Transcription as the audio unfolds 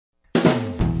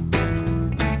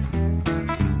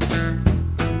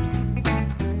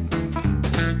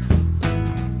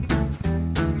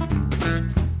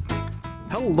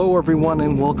Hello everyone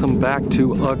and welcome back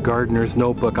to A Gardener's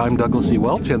Notebook. I'm Douglas E.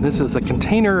 Welch and this is a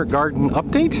container garden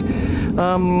update.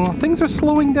 Things are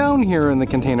slowing down here in the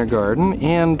container garden,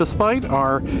 and despite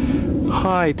our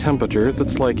high temperatures,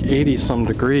 it's like 80 some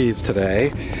degrees today,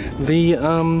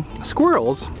 the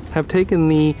squirrels have taken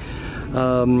the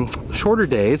shorter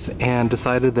days and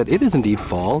decided that it is indeed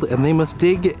fall and they must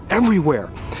dig everywhere,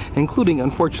 including,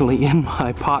 unfortunately, in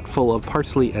my pot full of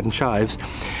parsley and chives.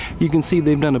 You can see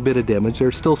they've done a bit of damage.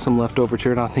 There's still some left over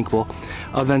here, and I think we'll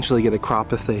eventually get a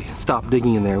crop if they stop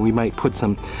digging in there. We might put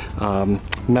some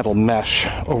metal mesh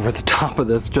over the top of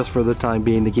this just for the time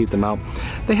being to keep them out.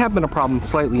 They have been a problem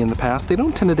slightly in the past. They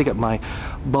don't tend to dig up my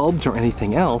bulbs or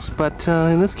anything else, but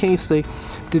in this case they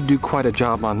did do quite a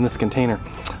job on this container.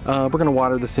 We're going to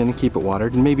water this in and keep it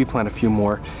watered and maybe plant a few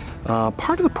more.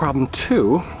 Part of the problem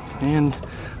too, and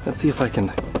let's see if I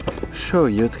can show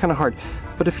you, it's kind of hard,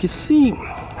 but if you see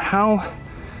how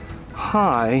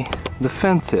high the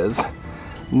fence is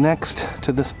next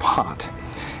to this pot,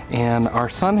 and our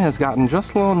sun has gotten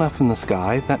just low enough in the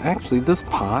sky that actually this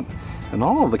pot and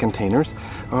all of the containers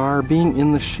are being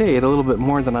in the shade a little bit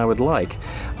more than I would like.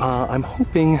 I'm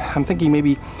thinking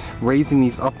maybe raising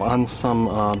these up on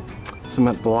some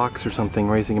cement blocks or something,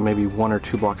 raising them maybe 1 or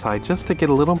 2 blocks high just to get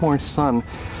a little more sun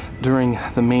during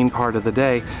the main part of the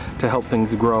day to help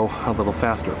things grow a little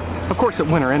faster. Of course, at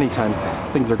winter anytime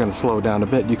things are going to slow down a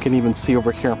bit. You can even see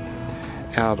over here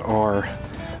at our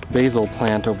basil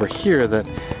plant over here that,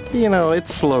 you know,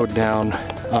 it's slowed down.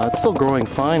 It's still growing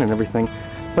fine and everything,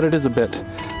 but it is a bit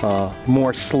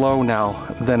more slow now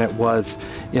than it was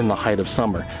in the height of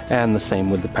summer, and the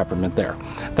same with the peppermint there.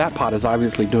 That pot is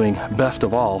obviously doing best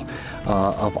of all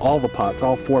the pots,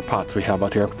 all 4 pots we have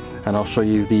out here, and I'll show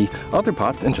you the other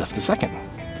pots in just a second.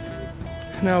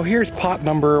 Now here's pot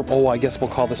number, I guess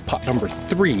we'll call this pot number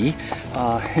 3,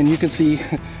 and you can see,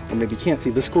 or maybe you can't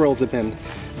see, the squirrels have been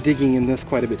digging in this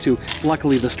quite a bit too.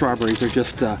 Luckily the strawberries are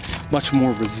just much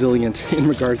more resilient in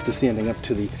regards to standing up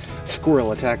to the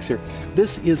squirrel attacks here.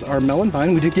 This is our melon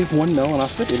vine. We did give 1 melon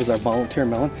off it. It is our volunteer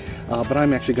melon, but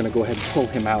I'm actually going to go ahead and pull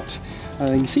him out.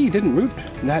 You see, he didn't root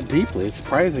that deeply. It's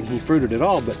surprising he fruited at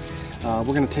all, but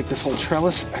we're going to take this whole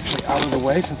trellis actually out of the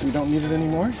way since we don't need it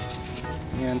anymore.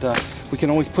 And we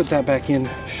can always put that back in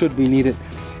should we need it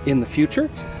in the future.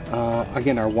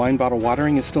 Again, our wine bottle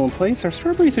watering is still in place. Our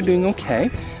strawberries are doing okay.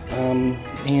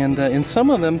 And in some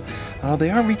of them, they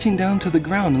are reaching down to the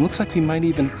ground. It looks like we might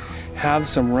even have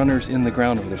some runners in the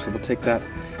ground over there. So we'll take that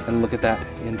and look at that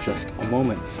in just a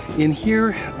moment. In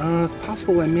here, if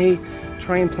possible, I may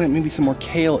try and plant maybe some more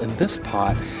kale in this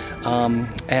pot,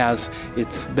 as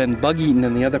it's been bug eaten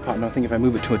in the other pot. And I think if I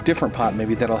move it to a different pot,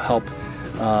 maybe that'll help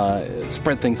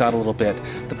spread things out a little bit.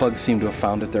 The bugs seem to have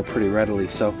found it there pretty readily,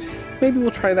 so maybe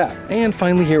we'll try that. And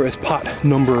finally, here is pot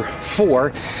number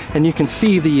 4, and you can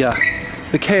see the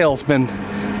kale's been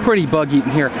pretty bug eaten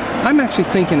here. I'm actually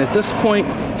thinking at this point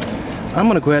I'm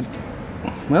gonna go ahead,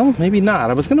 well, maybe not.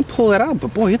 I was gonna pull that out,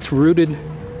 but boy, it's rooted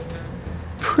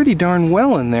pretty darn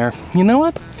well in there. You know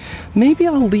what? Maybe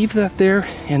I'll leave that there,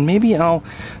 and maybe I'll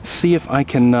see if I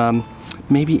can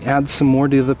maybe add some more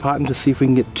to the pot and just see if we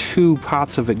can get 2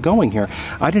 pots of it going here.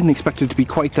 I didn't expect it to be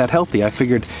quite that healthy. I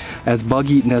figured as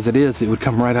bug-eaten as it is, it would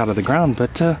come right out of the ground,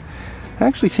 but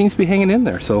actually seems to be hanging in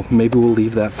there, so maybe we'll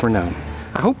leave that for now.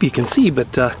 I hope you can see,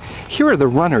 but here are the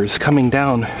runners coming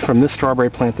down from this strawberry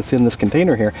plant that's in this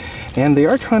container here, and they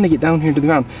are trying to get down here to the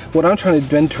ground. What I'm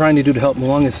been trying to do to help them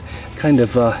along is kind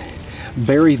of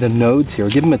bury the nodes here,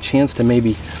 give them a chance to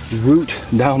maybe root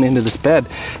down into this bed.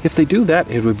 If they do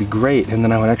that, it would be great, and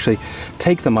then I would actually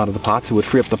take them out of the pots. It would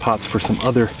free up the pots for some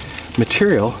other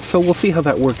material, so we'll see how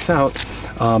that works out.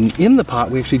 In the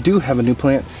pot, we actually do have a new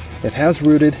plant that has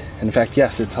rooted, and in fact,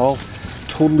 yes, it's all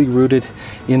totally rooted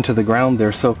into the ground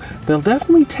there, so they'll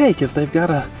definitely take if they've got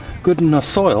a good enough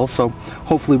soil, so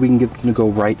hopefully we can get them to go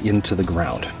right into the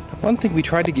ground. One thing we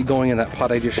tried to get going in that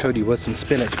pot I just showed you was some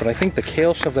spinach, but I think the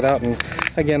kale shoved it out, and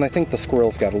again, I think the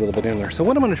squirrels got a little bit in there. So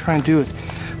what I'm going to try and do is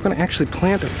I'm going to actually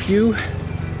plant a few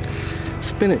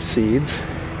spinach seeds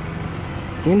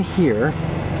in here,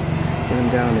 get them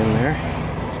down in there,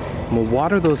 and we'll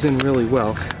water those in really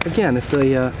well. Again, if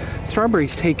the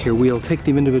strawberries take here, we'll take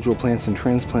the individual plants and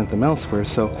transplant them elsewhere,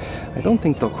 so I don't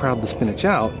think they'll crowd the spinach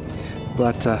out,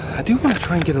 but I do want to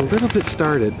try and get a little bit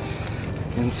started,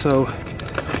 and so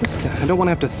I don't want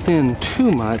to have to thin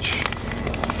too much,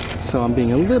 so I'm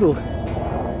being a little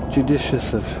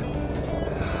judicious of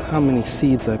how many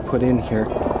seeds I put in here.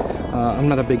 I'm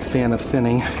not a big fan of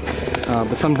thinning,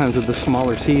 but sometimes with the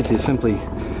smaller seeds, there's simply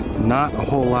not a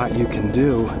whole lot you can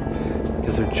do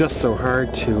because they're just so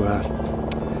hard to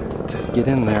get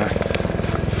in there.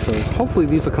 So So hopefully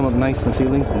these will come up nice in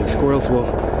seedlings and the squirrels will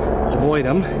avoid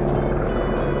them.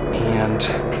 And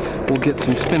we'll get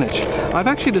some spinach. I've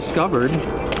actually discovered,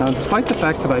 despite the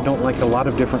fact that I don't like a lot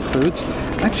of different fruits,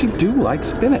 I actually do like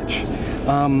spinach.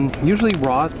 Usually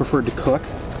raw is preferred to cook.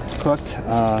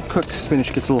 Cooked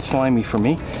spinach gets a little slimy for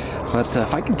me, but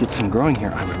if I could get some growing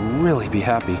here, I would really be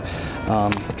happy,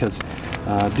 because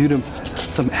due to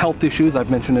some health issues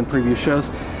I've mentioned in previous shows,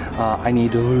 I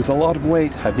need to lose a lot of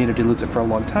weight. I've needed to lose it for a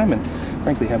long time, and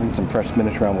frankly having some fresh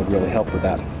spinach around would really help with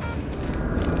that.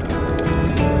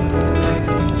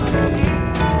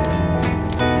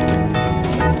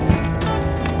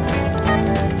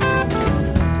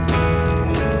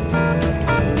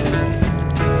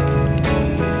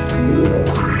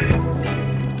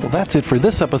 That's it for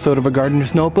this episode of A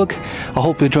Gardener's Notebook. I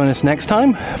hope you'll join us next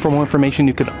time. For more information,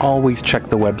 you can always check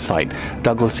the website,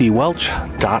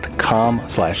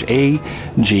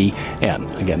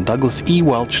 douglasewelch.com/AGN. Again,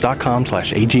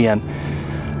 douglasewelch.com/AGN.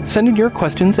 Send in your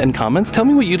questions and comments. Tell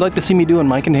me what you'd like to see me do in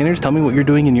my containers. Tell me what you're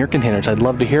doing in your containers. I'd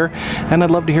love to hear, and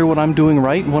I'd love to hear what I'm doing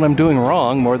right and what I'm doing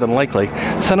wrong, more than likely.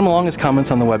 Send them along as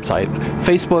comments on the website,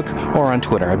 Facebook, or on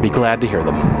Twitter. I'd be glad to hear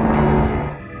them.